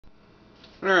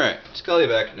Alright, Scully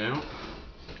back now.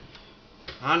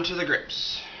 On to the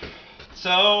grips.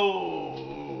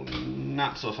 So,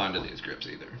 not so fond of these grips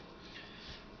either.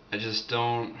 I just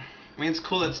don't... I mean, it's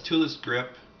cool that it's toolless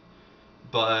grip,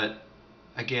 but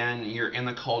again, you're in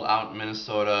the cold out in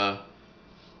Minnesota.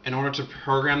 In order to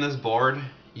program this board,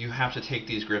 you have to take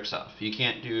these grips off. You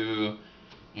can't do,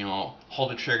 hold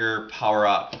the trigger, power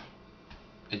up.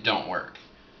 It don't work.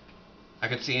 I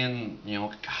could see in,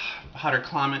 hotter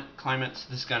climates,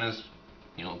 this gun is,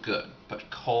 good. But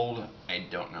cold, I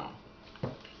don't know.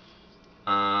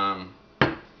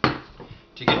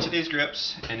 To get to these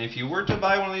grips, and if you were to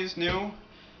buy one of these new,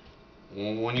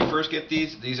 when you first get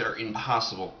these are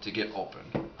impossible to get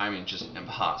open. I mean, just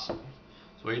impossible.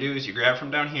 So what you do is you grab from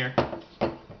down here,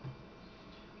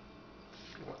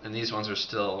 and these ones are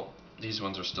still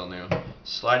new.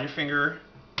 Slide your finger,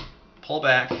 pull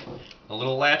back, a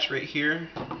little latch right here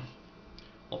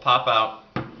will pop out.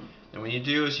 And what you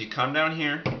do is you come down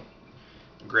here,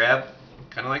 grab,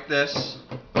 kind of like this.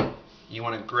 You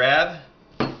want to grab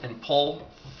and pull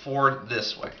forward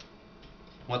this way.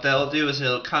 What that'll do is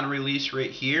it'll kind of release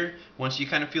right here. Once you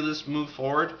kind of feel this move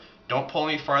forward, don't pull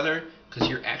any farther because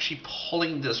you're actually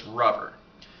pulling this rubber.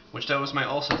 Which that was my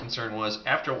also concern was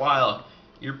after a while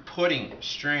you're putting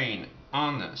strain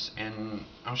on this, and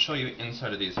I'll show you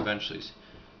inside of these eventually.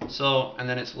 So, and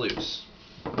then it's loose.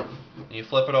 And you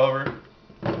flip it over,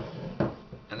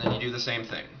 and then you do the same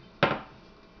thing.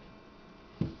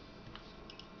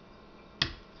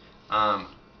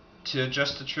 To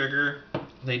adjust the trigger,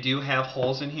 they do have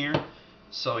holes in here,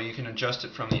 so you can adjust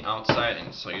it from the outside,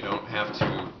 and so you don't have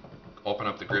to open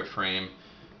up the grip frame,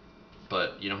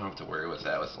 but you don't have to worry with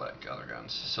that with like other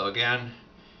guns. So again,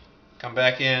 come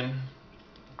back in,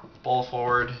 pull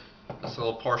forward. This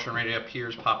little portion right up here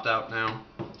is popped out now,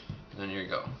 and then here you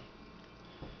go.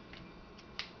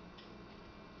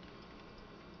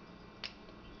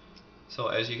 So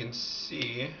as you can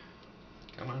see,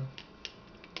 come on.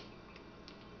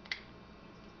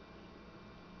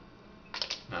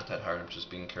 Not that hard, I'm just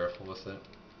being careful with it.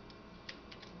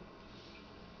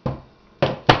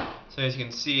 So as you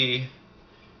can see,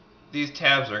 these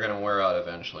tabs are going to wear out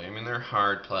eventually. I mean, they're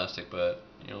hard plastic, but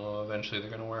eventually they're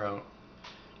going to wear out.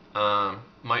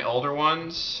 My older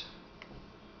ones,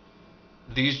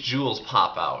 these jewels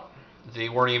pop out. They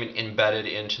weren't even embedded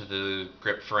into the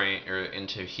grip frame or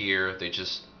into here. They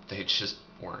just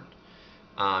weren't.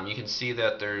 You can see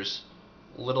that there's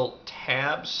little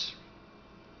tabs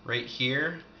right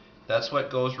here. That's what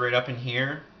goes right up in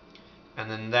here, and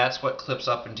then that's what clips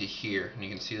up into here. And you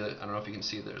can see that, I don't know if you can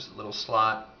see, there's a little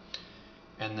slot,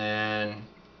 and then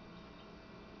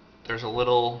there's a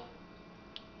little,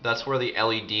 that's where the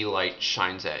LED light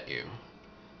shines at you.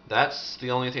 That's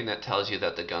the only thing that tells you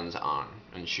that the gun's on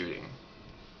and shooting.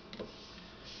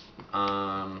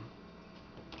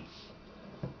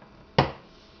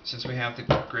 Since we have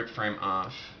the grip frame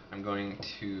off, I'm going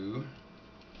to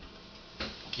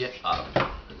get up.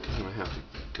 I'm going to have to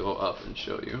go up and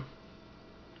show you.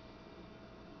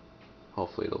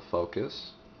 Hopefully it'll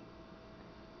focus.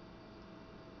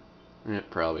 It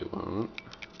probably won't.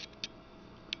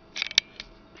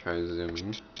 Try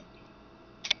zooming.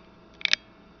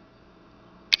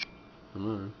 Come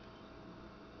on.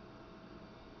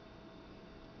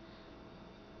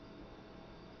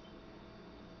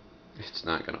 It's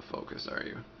not going to focus, are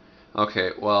you?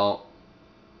 Okay, well,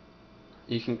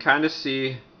 you can kind of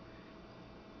see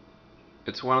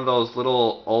it's one of those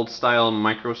little old style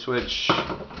micro switch.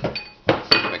 Let's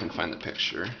see if I can find the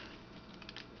picture.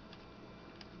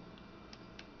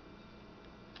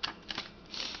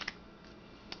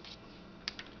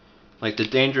 Like the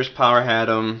Dangerous Power had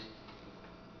them,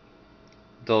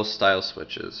 those style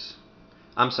switches.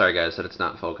 I'm sorry guys that it's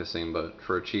not focusing, but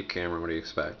for a cheap camera, what do you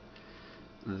expect?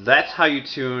 That's how you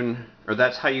tune, or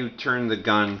that's how you turn the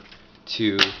gun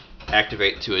to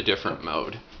activate to a different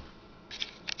mode.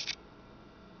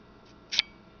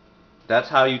 That's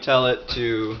how you tell it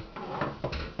to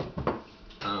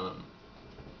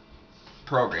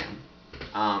program.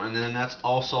 And then that's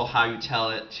also how you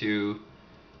tell it to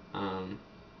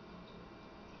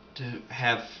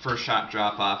have first shot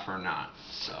drop off or not.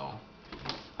 So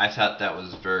I thought that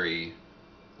was very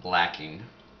lacking.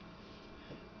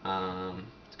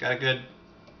 It's got a good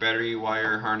battery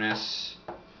wire harness,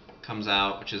 comes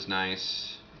out, which is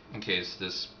nice in case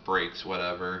this breaks,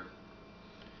 whatever.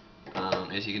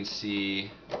 As you can see,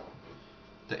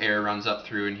 the air runs up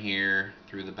through in here,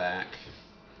 through the back.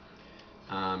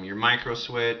 Your micro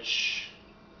switch,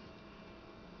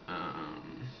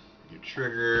 your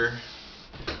trigger.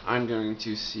 I'm going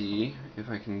to see if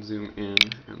I can zoom in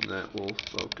and that will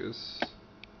focus.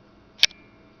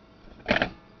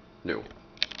 No.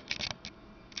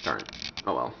 Darn.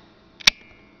 Oh well.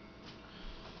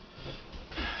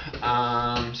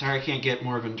 Sorry I can't get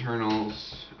more of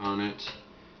internals on it,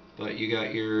 but you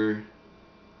got your,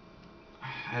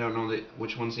 I don't know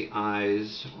which one's the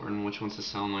eyes or which one's the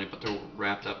sound but they're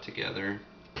wrapped up together.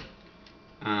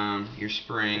 Your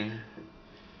spring.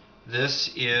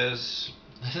 This is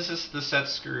the set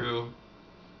screw.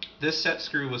 This set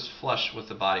screw was flush with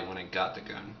the body when I got the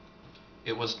gun.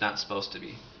 It was not supposed to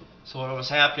be. So what was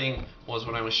happening was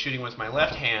when I was shooting with my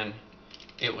left hand,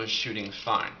 it was shooting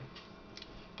fine.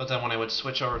 But then when I would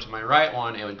switch over to my right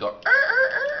one, it would go,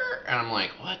 and I'm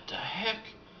like, what the heck?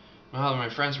 Well, my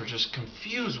friends were just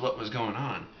confused what was going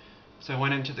on. So I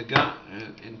went into the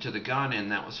gun,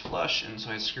 and that was flush, and so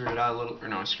I screwed it out a little, or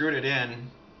no, I screwed it in.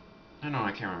 I don't know,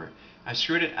 I can't remember. I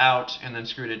screwed it out and then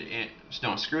screwed it in.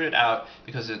 No, I screwed it out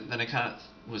because then it kind of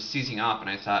was seizing up, and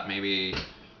I thought maybe,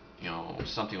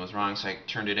 something was wrong, so I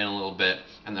turned it in a little bit,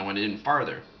 and then went in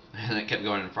farther, and it kept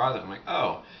going in farther. I'm like,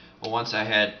 oh. Well, once I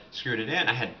had screwed it in,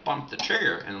 I had bumped the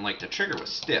trigger, and the trigger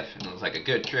was stiff, and it was like a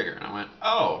good trigger. And I went,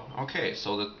 oh, okay,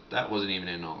 so that wasn't even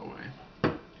in all the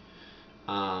way.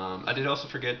 I did also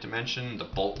forget to mention the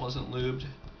bolt wasn't lubed,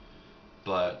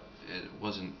 but it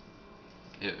wasn't.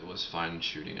 It was fine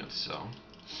shooting it, so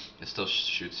it still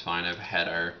shoots fine. I've had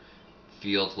our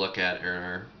field look at it,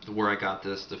 or where I got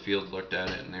this, the field looked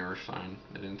at it, and they were fine.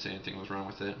 They didn't say anything was wrong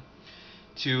with it.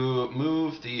 To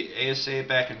move the ASA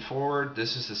back and forward,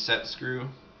 this is the set screw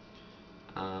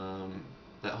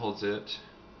that holds it.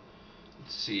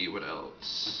 Let's see what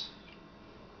else.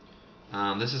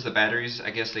 This is the batteries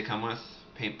I guess they come with,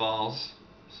 paintballs,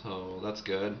 so that's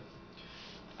good.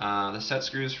 The set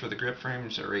screws for the grip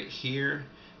frames are right here.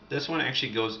 This one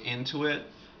actually goes into it.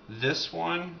 This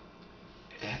one,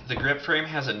 the grip frame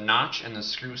has a notch and the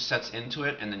screw sets into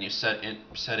it, and then you set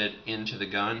it into the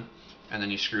gun, and then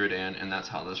you screw it in, and that's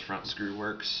how this front screw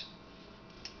works.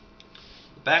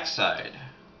 The back side.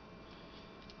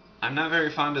 I'm not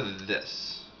very fond of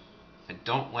this. I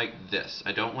don't like this.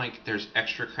 I don't like there's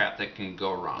extra crap that can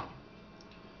go wrong.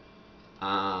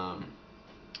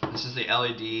 This is the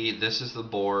LED, this is the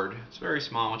board. It's very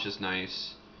small, which is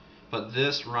nice. But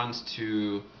this runs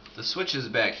to the switches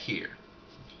back here.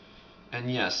 And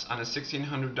yes, on a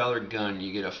 $1,600 gun,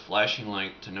 you get a flashing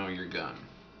light to know your gun.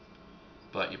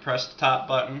 But you press the top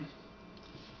button,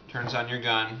 turns on your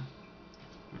gun.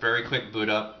 Very quick boot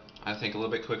up. I think a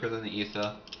little bit quicker than the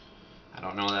ETHA. I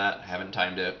don't know that. I haven't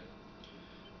timed it.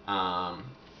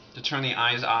 To turn the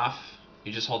eyes off,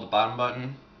 you just hold the bottom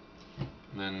button,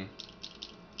 and then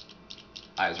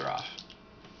eyes are off.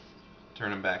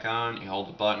 Turn them back on, you hold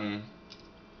the button,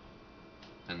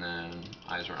 and then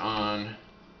eyes are on.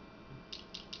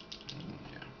 And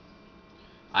yeah.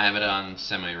 I have it on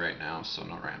semi right now, so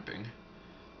no ramping.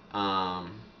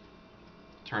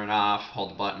 Turn it off,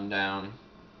 hold the button down.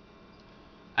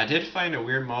 I did find a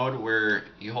weird mode where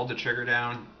you hold the trigger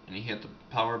down and you hit the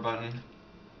power button,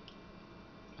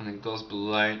 and it goes blue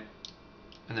light,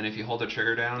 and then if you hold the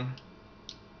trigger down,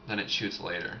 then it shoots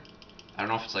later. I don't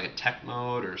know if it's like a tech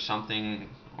mode or something,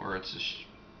 or it's just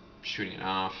shooting it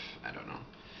off. I don't know.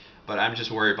 But I'm just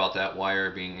worried about that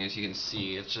wire being, as you can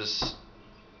see, it's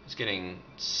getting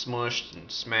smushed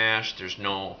and smashed. There's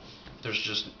no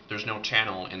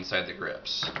channel inside the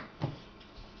grips.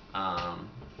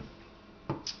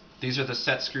 These are the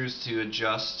set screws to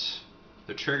adjust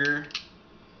the trigger.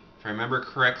 If I remember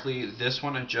correctly, this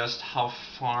one adjusts how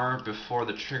far before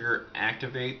the trigger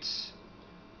activates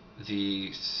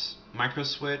the micro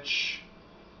switch,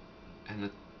 and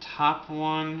the top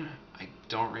one I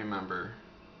don't remember.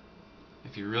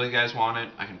 If you really guys want it,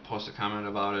 I can post a comment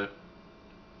about it,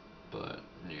 but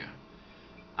yeah.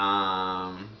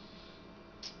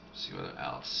 Let's see what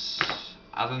else.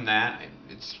 Other than that,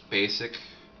 it's basic.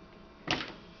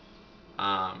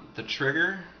 The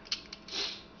trigger,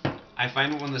 I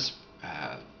find when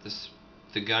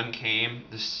the gun came,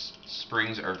 the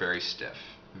springs are very stiff,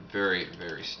 very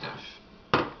stiff.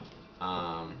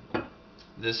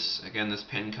 This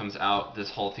pin comes out, this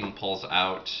whole thing pulls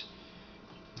out.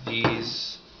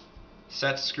 These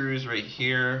set screws right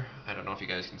here, I don't know if you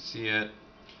guys can see it.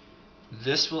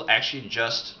 This will actually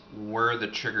adjust where the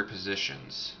trigger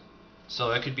positions.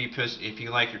 So it could be, if you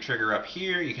like your trigger up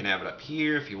here, you can have it up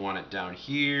here. If you want it down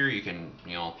here, you can,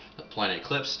 the Planet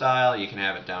Eclipse style, you can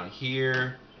have it down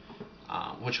here.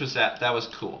 Which was that was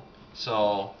cool.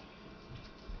 So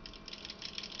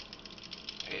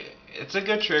it's a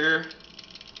good trigger.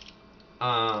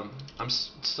 I'm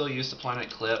still used to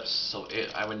Planet Eclipse, so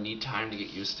I would need time to get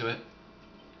used to it.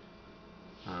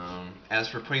 As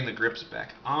for putting the grips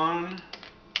back on,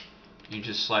 you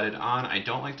just slide it on. I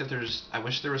don't like that there's, I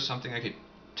wish there was something I could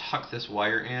tuck this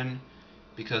wire in,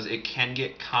 because it can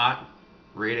get caught.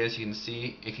 Right, as you can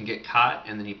see, it can get caught,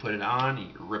 and then you put it on, you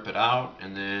rip it out,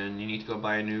 and then you need to go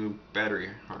buy a new battery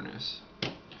harness.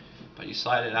 But you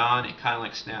slide it on, it kind of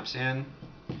like snaps in.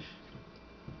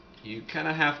 You kind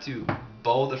of have to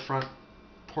bow the front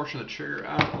portion of the trigger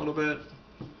out a little bit,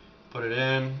 put it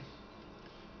in,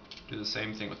 do the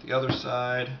same thing with the other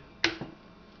side,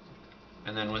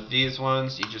 and then with these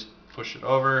ones, you just push it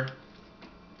over.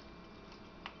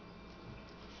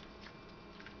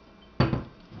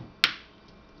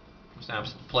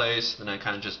 Snaps into place, then I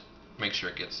kind of just make sure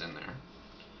it gets in there.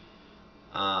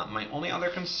 My only other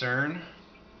concern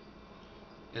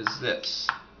is this.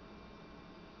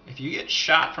 If you get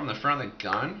shot from the front of the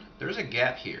gun, there's a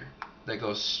gap here that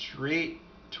goes straight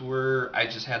to where I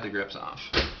just had the grips off.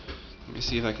 Let me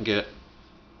see if I can get...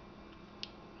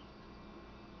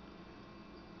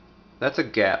 That's a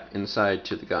gap inside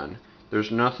to the gun.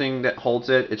 There's nothing that holds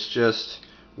it, it's just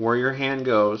where your hand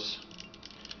goes.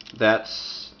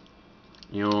 That's,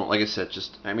 you know, like I said,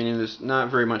 just, I mean, there's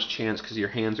not very much chance because your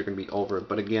hands are going to be over it.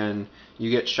 But again, you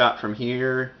get shot from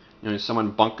here, you know,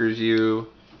 someone bunkers you,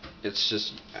 it's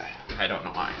just, I don't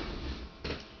know why.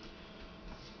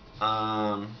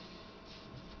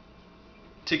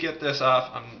 To get this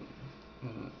off,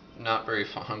 I'm not very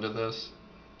fond of this.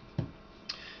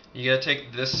 You gotta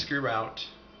take this screw out.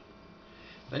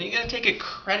 Then you gotta take a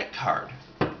credit card.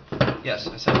 Yes,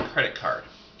 I said a credit card.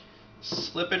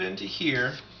 Slip it into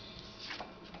here.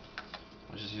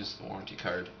 I'll just use the warranty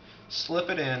card. Slip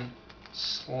it in,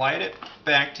 slide it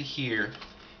back to here.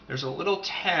 There's a little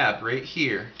tab right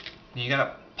here, and you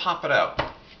gotta pop it out,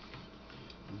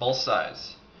 both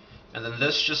sides. And then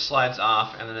this just slides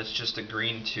off, and then it's just a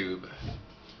green tube.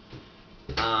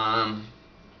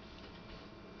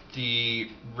 The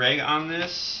reg on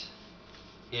this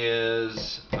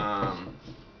is the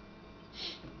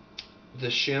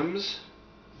shims,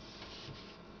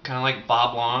 kind of like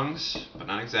Bob Long's, but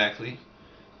not exactly.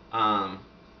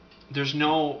 There's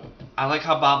no, I like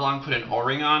how Bob Long put an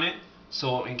O-ring on it,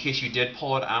 so in case you did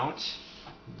pull it out,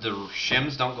 the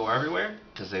shims don't go everywhere,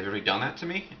 because they've already done that to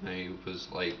me, and I was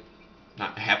like,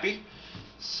 not happy.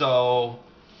 So,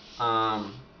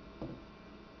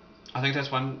 I think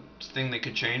that's one thing they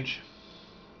could change.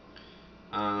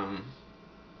 Other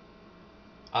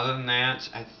than that,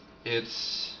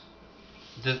 it's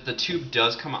the tube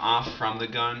does come off from the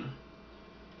gun.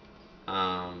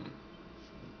 I'm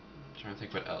trying to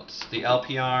think what else. The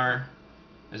LPR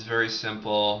is very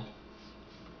simple.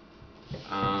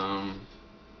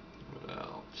 What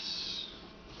else?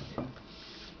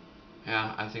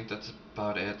 Yeah, I think that's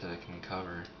about it that I can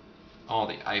cover. Oh,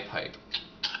 the eye pipe.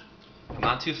 I'm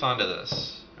not too fond of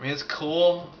this. I mean, it's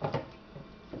cool,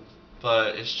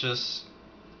 but it's just,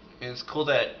 it's cool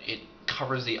that it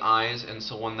covers the eyes, and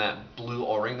so when that blue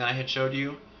O-ring that I had showed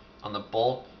you on the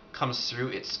bolt comes through,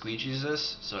 it squeegees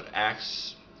this, so it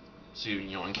acts, so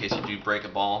you know, in case you do break a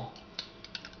ball.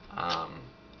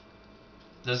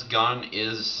 This gun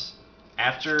is,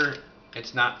 after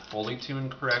it's not fully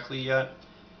tuned correctly yet,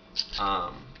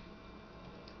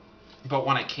 but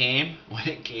when it came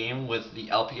with the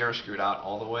LPR screwed out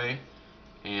all the way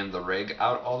and the rig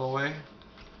out all the way,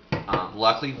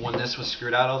 luckily when this was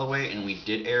screwed out all the way and we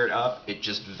did air it up, it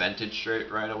just vented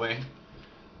straight right away.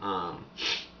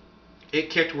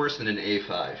 It kicked worse than an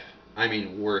A5. I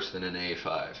mean worse than an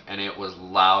A5, and it was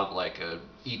loud like a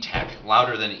E-Tech,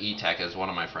 louder than an E-Tech, as one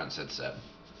of my friends had said.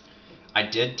 I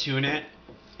did tune it,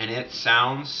 and it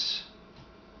sounds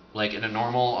like in a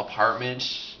normal apartment.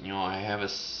 You know, I have a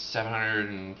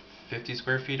 750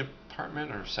 square feet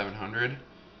apartment, or 700.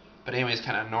 But anyways,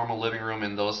 kind of normal living room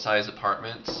in those size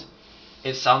apartments.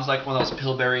 It sounds like one of those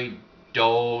Pillsbury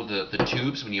Dough, the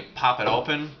tubes, when you pop it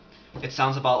open. It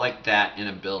sounds about like that in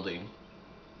a building.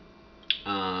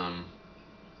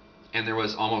 And there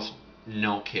was almost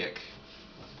no kick.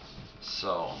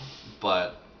 So,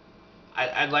 but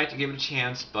I'd like to give it a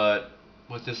chance, but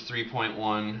with this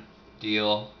 3.1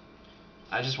 deal,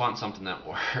 I just want something that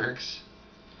works.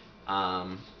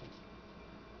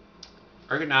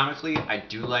 Ergonomically, I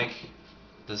do like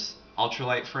this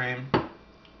ultralight frame.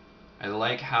 I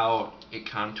like how it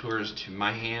contours to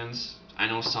my hands. I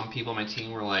know some people on my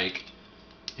team were like,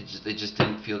 it just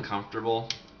didn't feel comfortable.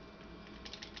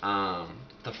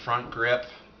 The front grip,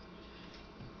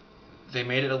 they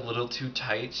made it a little too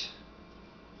tight.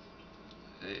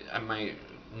 My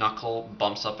knuckle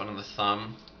bumps up under the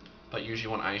thumb, but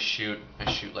usually when I shoot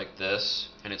like this,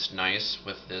 and it's nice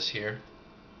with this here.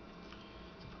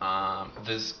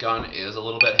 This gun is a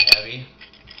little bit heavy.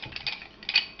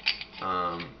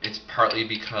 It's partly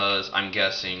because I'm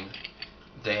guessing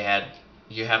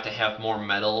you have to have more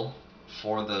metal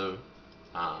for the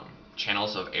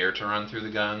channels of air to run through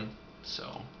the gun.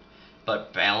 So,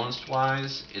 but balanced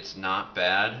wise, it's not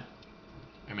bad.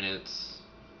 I mean, it's.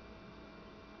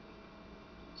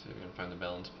 See if we can find the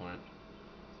balance point.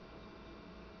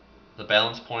 The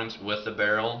balance points with the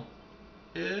barrel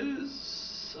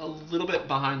is a little bit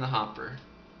behind the hopper.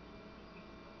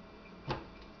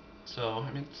 So,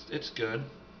 I mean, it's good.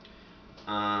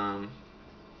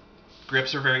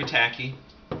 Grips are very tacky.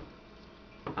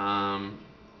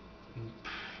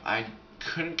 I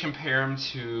couldn't compare them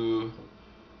to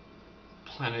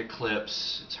Planet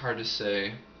Eclipse. It's hard to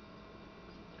say.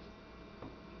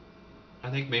 I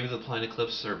think maybe the Planet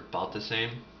Eclipse are about the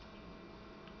same.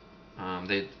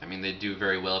 They do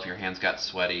very well if your hands got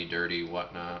sweaty, dirty,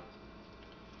 whatnot.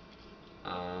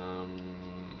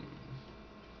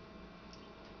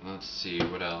 Let's see,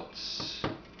 what else?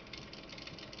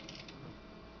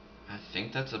 I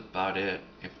think that's about it.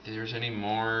 If there's any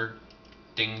more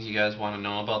things you guys want to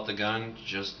know about the gun,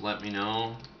 just let me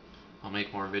know. I'll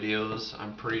make more videos.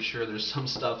 I'm pretty sure there's some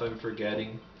stuff I'm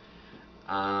forgetting.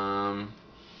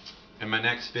 In my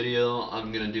next video,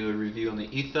 I'm going to do a review on the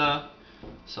ETHA.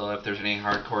 So if there's any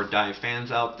hardcore die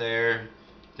fans out there,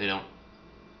 they don't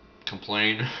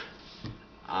complain.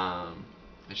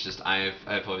 It's just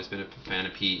I've always been a fan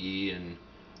of PE, and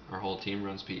our whole team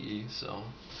runs PE. So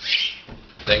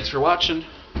thanks for watching.